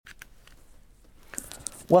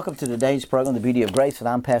Welcome to today's program, The Beauty of Grace, and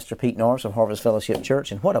I'm Pastor Pete Norris of Harvest Fellowship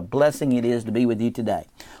Church, and what a blessing it is to be with you today.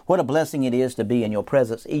 What a blessing it is to be in your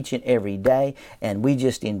presence each and every day, and we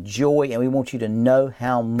just enjoy, and we want you to know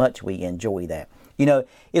how much we enjoy that. You know,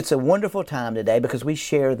 it's a wonderful time today because we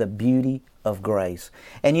share the beauty of grace.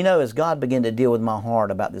 And you know, as God began to deal with my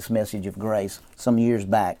heart about this message of grace some years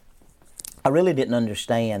back, I really didn't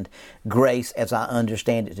understand grace as I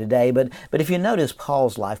understand it today. But if you notice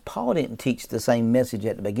Paul's life, Paul didn't teach the same message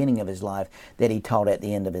at the beginning of his life that he taught at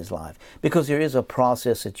the end of his life. Because there is a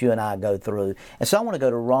process that you and I go through. And so I want to go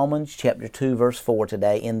to Romans chapter 2, verse 4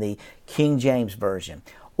 today in the King James Version.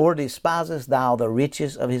 Or despisest thou the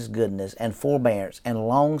riches of his goodness and forbearance and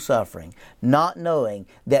long-suffering, not knowing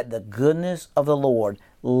that the goodness of the Lord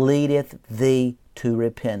leadeth thee to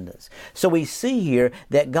repentance. So we see here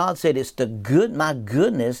that God said it's my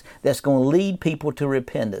goodness that's going to lead people to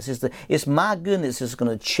repentance. It's my goodness that's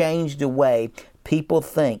going to change the way people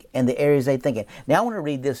think and the areas they think in. Now I want to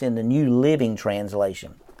read this in the New Living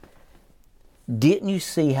Translation. Didn't you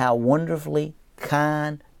see how wonderfully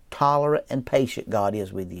kind, tolerant, and patient God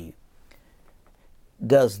is with you?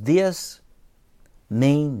 Does this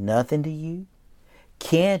mean nothing to you?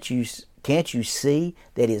 Can't you see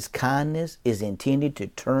that His kindness is intended to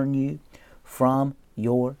turn you from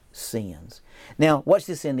your sins? Now, watch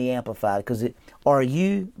this in the Amplified, because are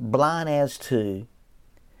you blind as to,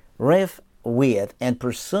 ref with, and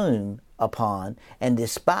presume upon, and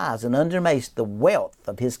despise and undermate the wealth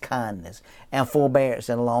of His kindness and forbearance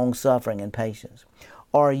and long-suffering and patience?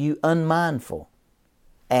 Are you unmindful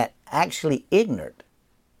and actually ignorant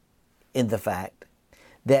in the fact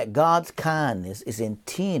that God's kindness is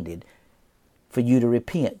intended for you to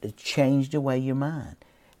repent, to change the way your mind,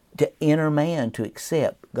 to enter man to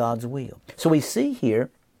accept God's will? So we see here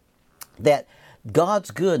that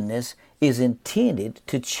God's goodness is intended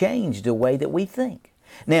to change the way that we think.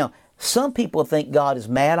 Now, some people think God is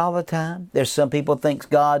mad all the time. There's some people think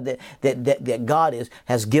God that God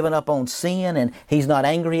has given up on sin and He's not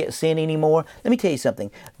angry at sin anymore. Let me tell you something.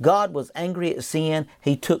 God was angry at sin.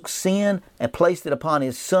 He took sin and placed it upon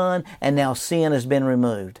His Son, and now sin has been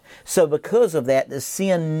removed. So because of that, the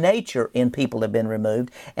sin nature in people have been removed,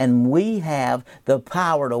 and we have the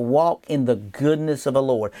power to walk in the goodness of the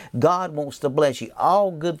Lord. God wants to bless you. All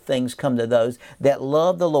good things come to those that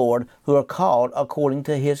love the Lord, who are called according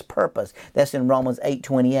to His purpose. That's in Romans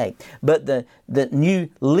 8:28. But the New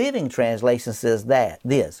Living Translation says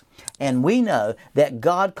this, and we know that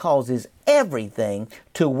God causes everything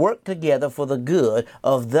to work together for the good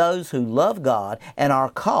of those who love God and are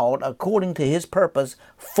called according to His purpose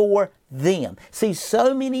for them. See,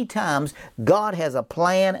 so many times God has a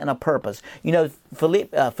plan and a purpose. You know,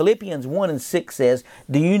 Philippians 1:6 says,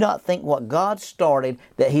 do you not think what God started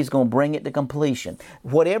that He's going to bring it to completion?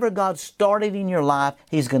 Whatever God started in your life,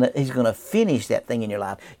 He's going to finish that thing in your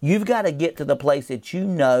life. You've got to get to the place that you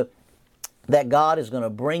know that God is going to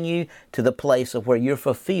bring you to the place of where you're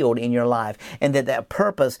fulfilled in your life, and that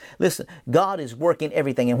purpose, listen, God is working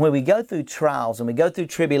everything. And when we go through trials and we go through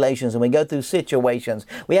tribulations and we go through situations,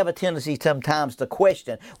 we have a tendency sometimes to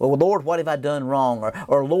question, well, Lord, what have I done wrong?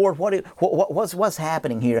 Or Lord, what's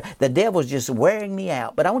happening here? The devil's just wearing me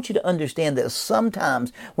out. But I want you to understand that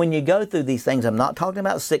sometimes when you go through these things, I'm not talking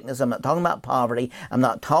about sickness, I'm not talking about poverty, I'm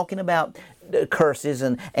not talking about curses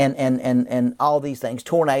and all these things,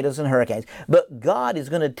 tornadoes and hurricanes. But God is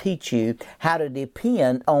going to teach you how to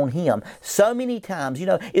depend on Him. So many times, you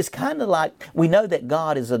know, it's kind of like we know that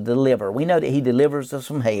God is a deliverer. We know that He delivers us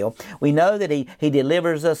from hell. We know that He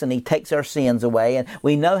delivers us and He takes our sins away. And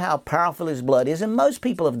we know how powerful His blood is. And most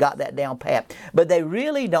people have got that down pat. But they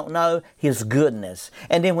really don't know His goodness.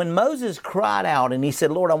 And then when Moses cried out and he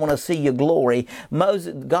said, Lord, I want to see your glory,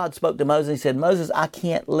 God spoke to Moses and He said, Moses,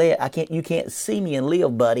 you can't see me and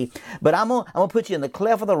live, buddy. But I'm gonna put you in the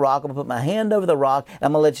cleft of the rock. I'm gonna put my hand over the rock. And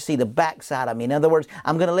I'm gonna let you see the backside of me. In other words,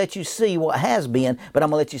 I'm gonna let you see what has been, but I'm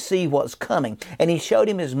gonna let you see what's coming. And He showed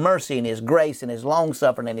him His mercy and His grace and His long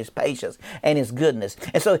suffering and His patience and His goodness.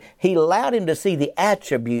 And so He allowed him to see the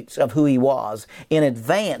attributes of who He was in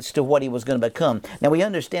advance to what he was going to become. Now we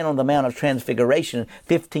understand on the Mount of Transfiguration,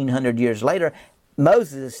 1,500 years later,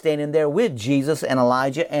 Moses is standing there with Jesus and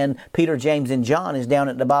Elijah, and Peter, James, and John is down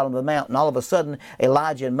at the bottom of the mountain. All of a sudden,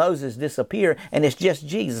 Elijah and Moses disappear, and it's just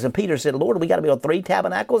Jesus. And Peter said, Lord, we got to build 3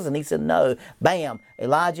 tabernacles? And He said, no. Bam.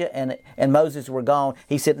 Elijah and Moses were gone.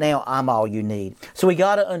 He said, now I'm all you need. So we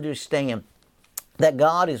got to understand that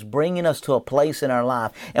God is bringing us to a place in our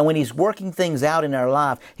life. And when He's working things out in our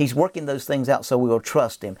life, He's working those things out so we will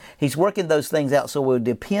trust Him. He's working those things out so we'll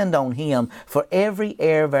depend on Him for every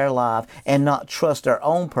area of our life and not trust our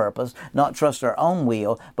own purpose, not trust our own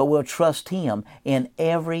will, but we'll trust Him in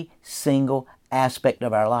every single aspect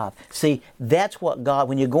of our life. See, that's what God,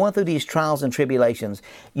 when you're going through these trials and tribulations,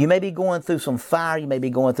 you may be going through some fire, you may be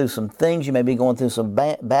going through some things, you may be going through some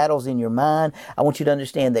battles in your mind. I want you to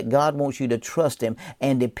understand that God wants you to trust Him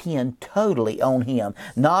and depend totally on Him,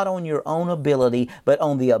 not on your own ability, but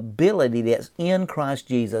on the ability that's in Christ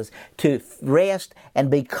Jesus to rest and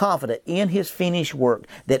be confident in His finished work,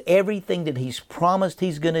 that everything that He's promised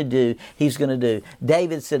He's going to do, He's going to do.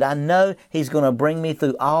 David said, I know He's going to bring me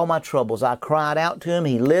through all my troubles. I cried out to Him,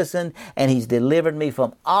 He listened, and He's delivered me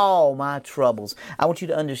from all my troubles. I want you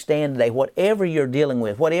to understand today, whatever you're dealing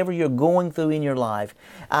with, whatever you're going through in your life,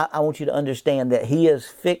 I want you to understand that He has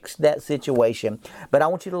fixed that situation. But I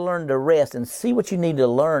want you to learn to rest and see what you need to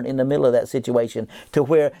learn in the middle of that situation, to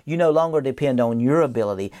where you no longer depend on your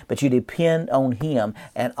ability, but you depend on Him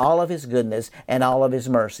and all of His goodness and all of His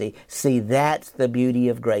mercy. See, that's the beauty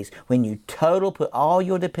of grace. When you put all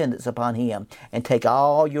your dependence upon Him and take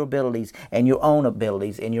all your abilities and your own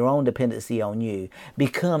abilities and your own dependency on you,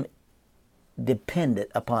 become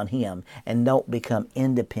dependent upon Him and don't become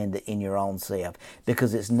independent in your own self,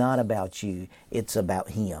 because it's not about you, it's about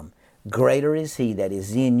Him. Greater is He that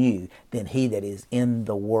is in you than he that is in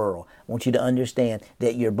the world. I want you to understand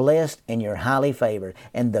that you're blessed and you're highly favored,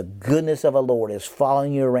 and the goodness of the Lord is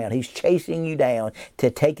following you around. He's chasing you down to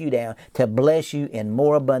take you down, to bless you in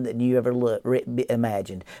more abundant than you ever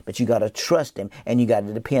imagined. But you got to trust Him and you got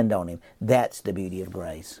to depend on Him. That's the beauty of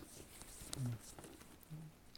grace.